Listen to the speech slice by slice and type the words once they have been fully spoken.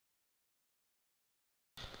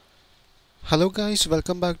Hello guys,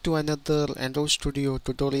 welcome back to another Android Studio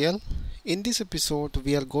tutorial. In this episode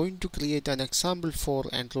we are going to create an example for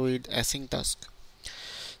Android AsyncTask.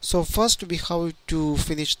 So first we have to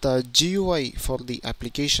finish the GUI for the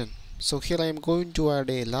application. So here I am going to add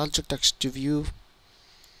a large text view,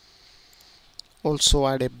 also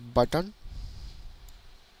add a button.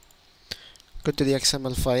 Go to the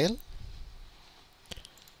XML file,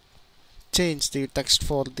 change the text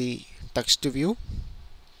for the text view,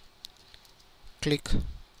 click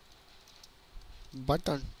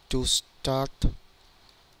button to start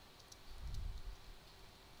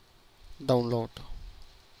download.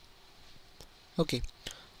 Okay,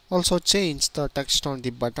 also change the text on the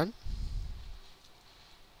button,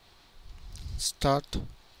 start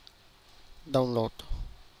download.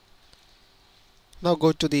 Now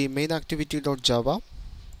go to the main activity.java.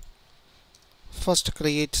 First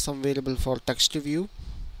create some variable for text view.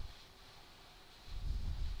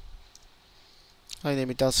 I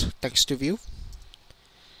name it as text view.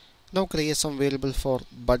 Now create some variable for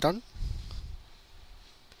button.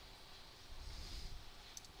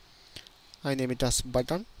 I name it as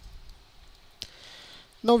button.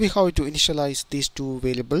 Now we have to initialize these two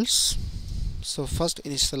variables. So first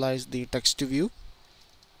initialize the text view.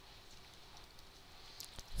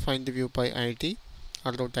 Find the view by id,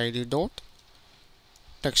 r.id dot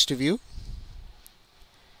text view.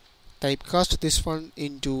 Typecast this one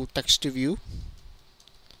into text view.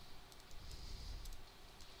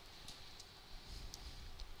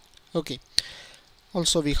 Okay.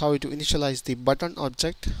 Also we have to initialize the button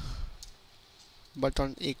object.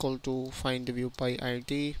 Button equal to find the view by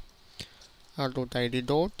id, r.id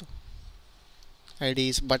dot id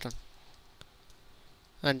is button,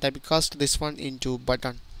 and typecast this one into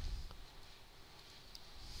button.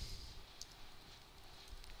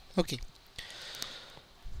 Okay.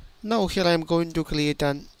 Now here I am going to create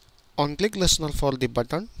an on-click listener for the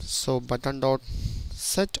button. So button dot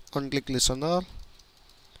set on-click listener.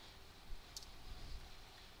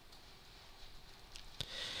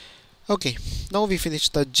 Okay, now we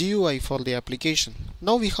finished the GUI for the application.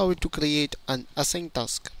 Now we have to create an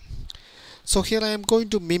AsyncTask. So here I am going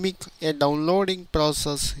to mimic a downloading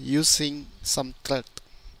process using some thread.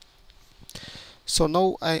 So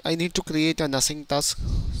now I need to create an AsyncTask.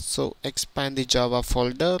 So expand the Java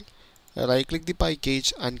folder, right click the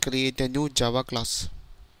package and create a new Java class.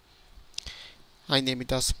 I name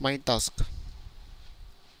it as my task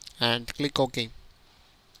and click OK.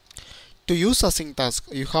 To use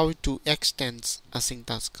AsyncTask, you have to extend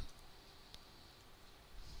AsyncTask.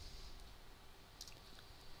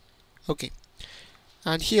 Okay,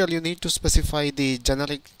 and here you need to specify the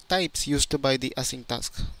generic types used by the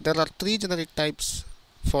AsyncTask. There are three generic types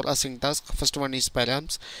for AsyncTask. First one is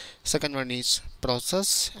params, second one is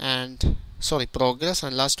progress, and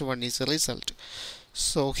last one is result.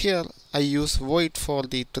 So here I use void for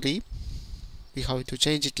the three. We have to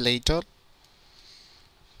change it later.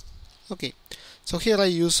 Okay, so here I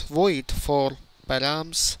use void for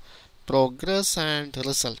params, progress and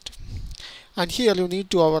result. And here you need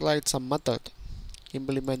to override some method.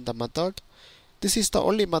 Implement the method. This is the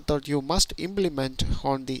only method you must implement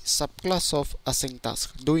on the subclass of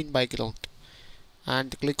AsyncTask, do in background,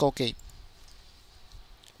 and click OK.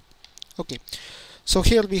 Okay, so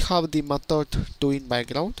here we have the method do in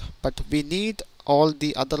background, but we need all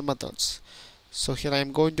the other methods. So here I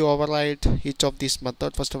am going to override each of these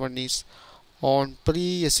methods. First one is on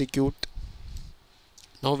pre-execute.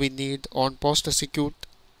 Now we need on post-execute.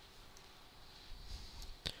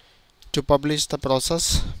 To publish the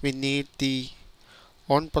process, we need the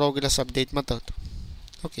on progress update method.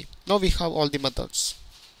 Okay, now we have all the methods.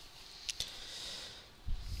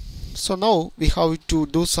 So now we have to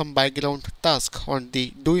do some background task on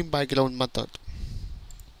the doing background method.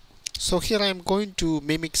 So here I am going to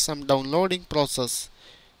mimic some downloading process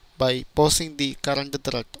by pausing the current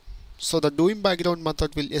thread. So the doing background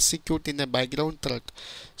method will execute in a background thread.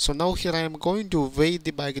 So now here I am going to wait the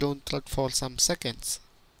background thread for some seconds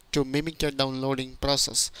to mimic a downloading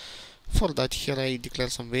process. For that, here I declare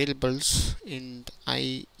some variables int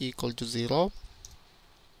I equal to 0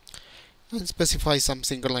 and specify some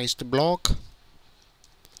synchronized block.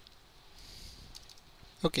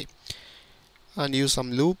 Okay, and use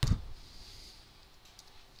some loop.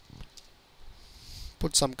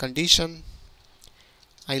 Put some condition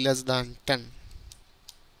I less than 10.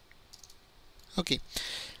 Okay,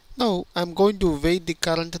 now I'm going to wait the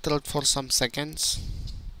current thread for some seconds,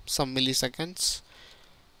 some milliseconds.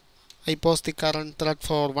 I pause the current thread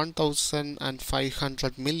for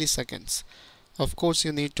 1500 milliseconds. Of course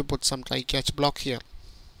you need to put some try catch block here.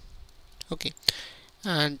 Okay,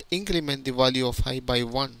 and increment the value of I by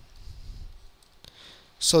 1.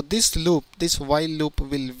 So this loop, this while loop,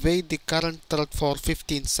 will wait the current thread for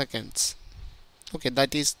 15 seconds. Okay,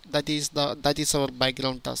 that is our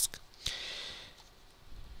background task.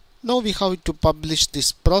 Now we have to publish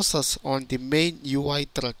this process on the main UI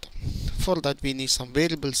thread. For that we need some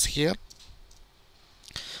variables here.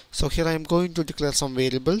 So here I am going to declare some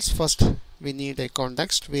variables. First we need a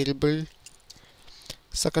context variable.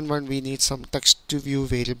 Second one, we need some text view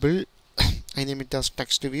variable. I name it as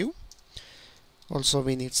text view. Also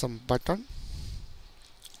we need some button.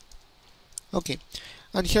 Okay,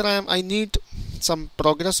 and here I need some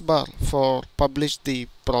progress bar for publish the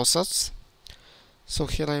process. So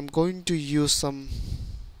here I am going to use some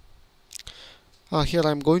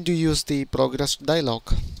the progress dialog.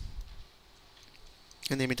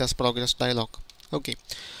 I name it as progress dialog. Okay,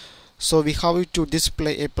 so we have to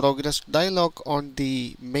display a progress dialog on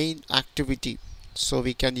the main activity, so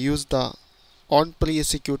we can use the on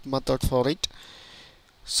pre-execute method for it.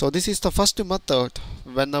 So this is the first method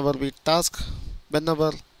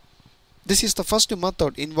this is the first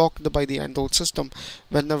method invoked by the Android system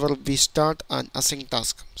whenever we start an async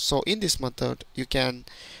task. So in this method you can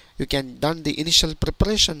done the initial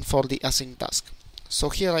preparation for the async task. So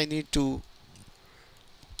here I need to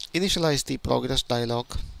initialize the progress dialog,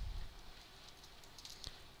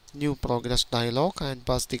 new progress dialog, and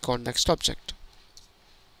pass the context object.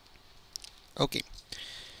 Okay,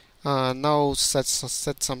 now set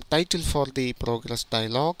some title for the progress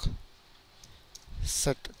dialog.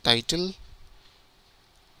 Set title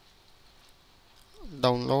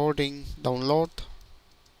download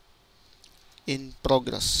in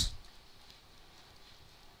progress.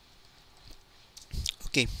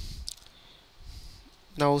 Okay,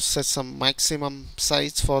 now set some maximum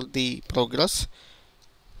size for the progress.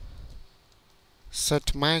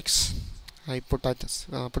 Set max, I put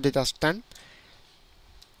it as 10.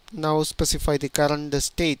 Now specify the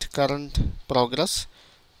current progress.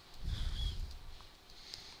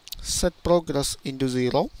 Set progress into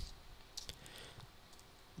 0.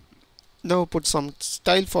 Now put some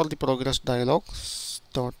style for the progress dialog.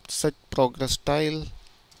 Set progress style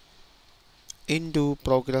into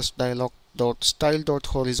progress dialog style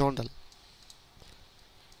horizontal,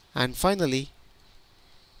 and finally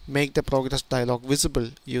make the progress dialog visible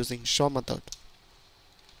using show method.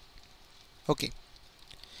 Okay,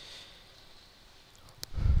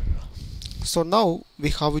 so now we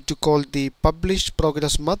have to call the publish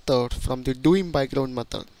progress method from the doing background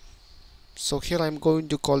method. So here I am going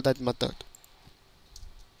to call that method.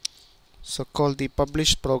 So call the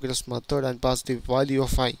publish progress method and pass the value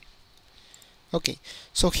of I. Okay,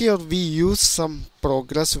 so here we use some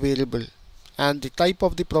progress variable, and the type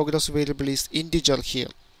of the progress variable is integer here.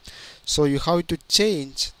 So you have to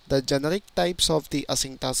change the generic types of the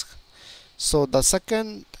async task. So the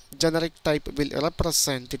second generic type will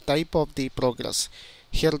represent the type of the progress.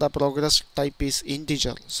 Here the progress type is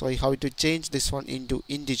integer, so I have to change this one into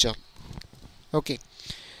integer. Okay,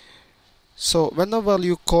 so whenever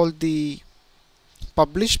you call the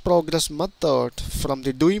publish progress method from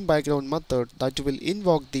the doing background method, that will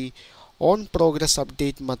invoke the on progress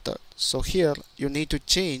update method. So here you need to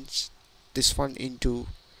change this one into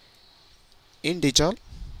integer.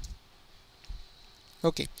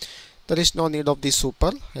 Okay, there is no need of the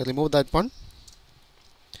super, I remove that one,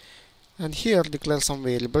 and here declare some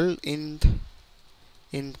variable in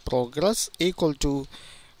progress equal to,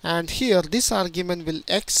 and here this argument will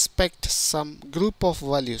expect some group of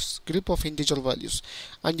integer values,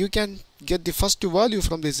 and you can get the first value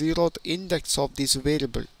from the 0th index of this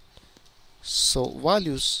variable. So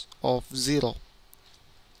values of 0.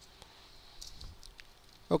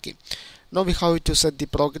 Okay, now we have to set the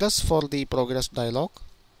progress for the progress dialog.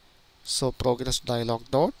 So progress dialog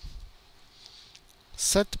dot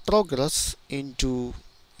set progress into,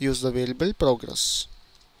 use the variable progress.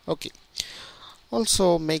 Okay,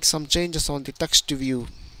 also make some changes on the text view.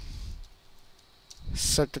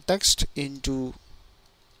 Set text into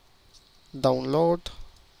download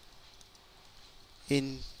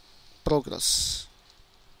in progress.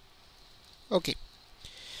 Okay,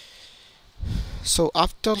 so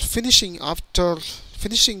after finishing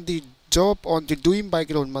the job on the doing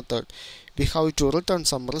background method, we have to return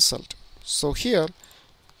some result. So here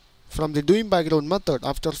from the doing background method,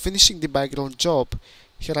 after finishing the background job,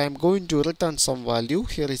 here I am going to return some value.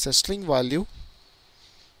 Here is a string value,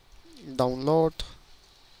 download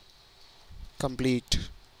complete.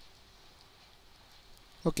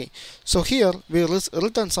 Okay, so here we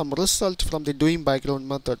return some result from the doing background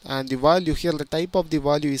method, and the value here, the type of the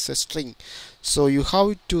value is a string, so you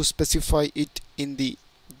have to specify it in the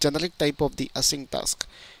generic type of the async task.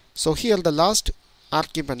 So here the last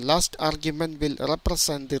argument. Last argument will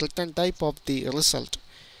represent the return type of the result,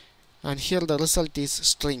 and here the result is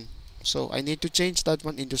string, so I need to change that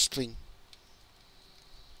one into string.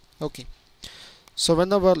 Okay, so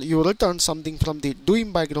whenever you return something from the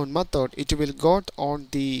doing background method, it will go on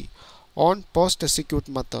the on post execute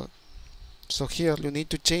method. So here you need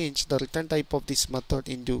to change the return type of this method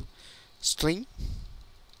into string,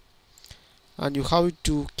 and you have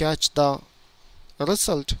to catch the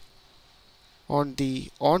result on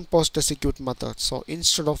the on post execute method. So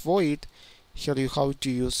instead of void, here you have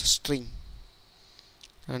to use string,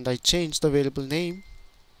 and I change the variable name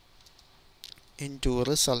into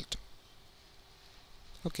result.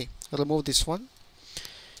 Okay, remove this one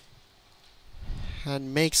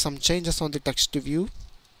and make some changes on the text view.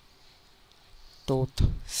 Dot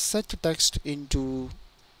set text into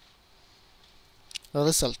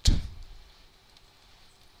result.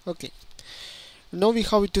 Okay, now we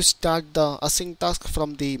have to start the async task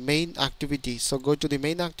from the main activity. So go to the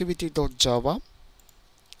main activity.java.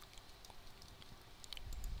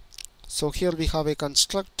 So here we have a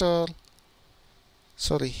constructor.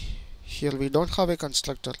 Sorry, here we don't have a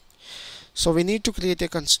constructor. So we need to create a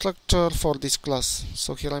constructor for this class.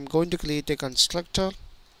 So here I'm going to create a constructor.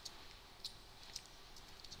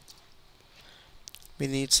 We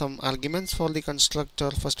need some arguments for the constructor.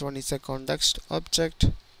 First one is a context object.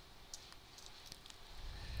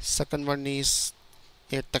 Second one is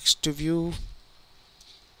a text view.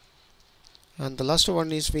 And the last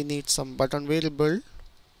one is we need some button variable.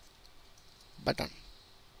 Button.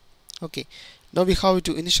 Okay, now we have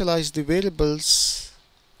to initialize the variables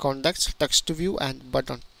context, text view and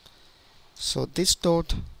button. So this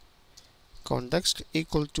dot context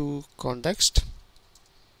equal to context,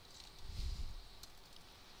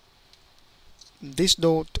 this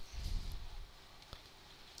dot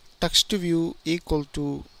text view equal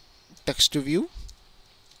to text view,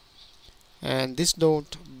 and this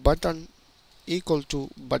dot button equal to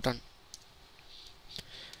button.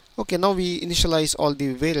 Okay, now we initialize all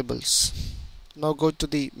the variables. Now go to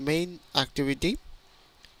the main activity.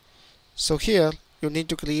 So here you need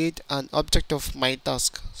to create an object of my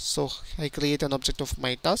task. So I create an object of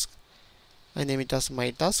my task. I name it as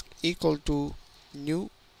my task equal to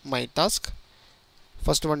new my task.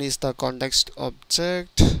 First one is the context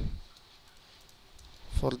object.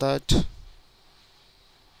 For that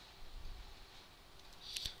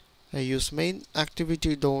I use main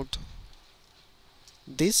activity dot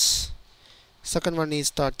this. Second one is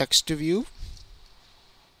the text view,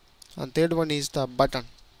 and third one is the button.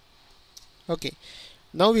 Okay,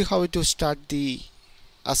 now we have to start the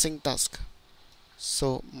async task.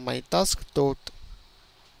 So my task dot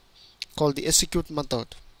call the execute method.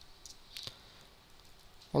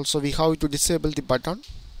 Also we have to disable the button.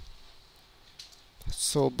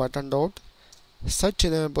 So button dot set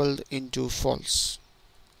enabled into false.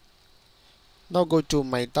 Now go to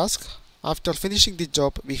my task. After finishing the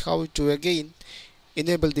job, we have to again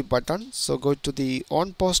enable the button. So go to the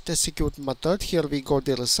on post execute method. Here we got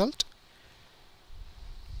the result.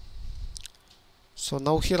 So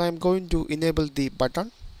now here I am going to enable the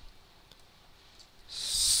button.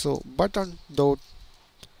 So button dot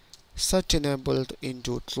set enabled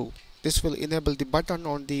into true. This will enable the button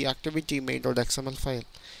on the activity main.xml file.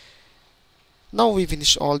 Now we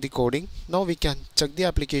finish all the coding. Now we can check the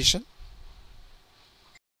application.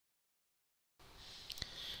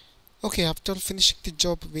 Okay, after finishing the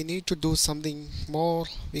job, we need to do something more.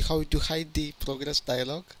 We have to hide the progress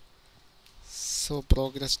dialog. So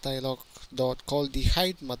progress dialog dot call the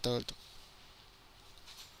hide method.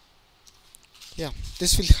 Yeah,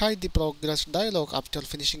 this will hide the progress dialog after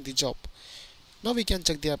finishing the job. Now we can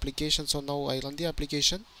check the application. So now I run the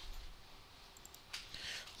application.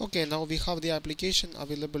 Okay, now we have the application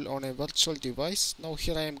available on a virtual device. Now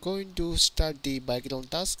here I am going to start the background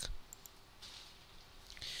task.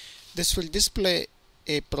 This will display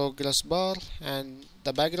a progress bar, and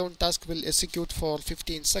the background task will execute for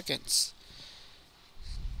 15 seconds.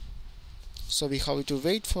 So we have to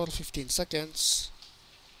wait for 15 seconds.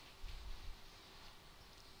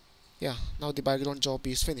 Yeah, now the background job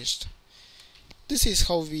is finished. This is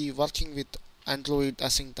how we working with Android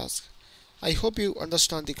AsyncTask. I hope you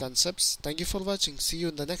understand the concepts. Thank you for watching. See you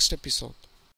in the next episode.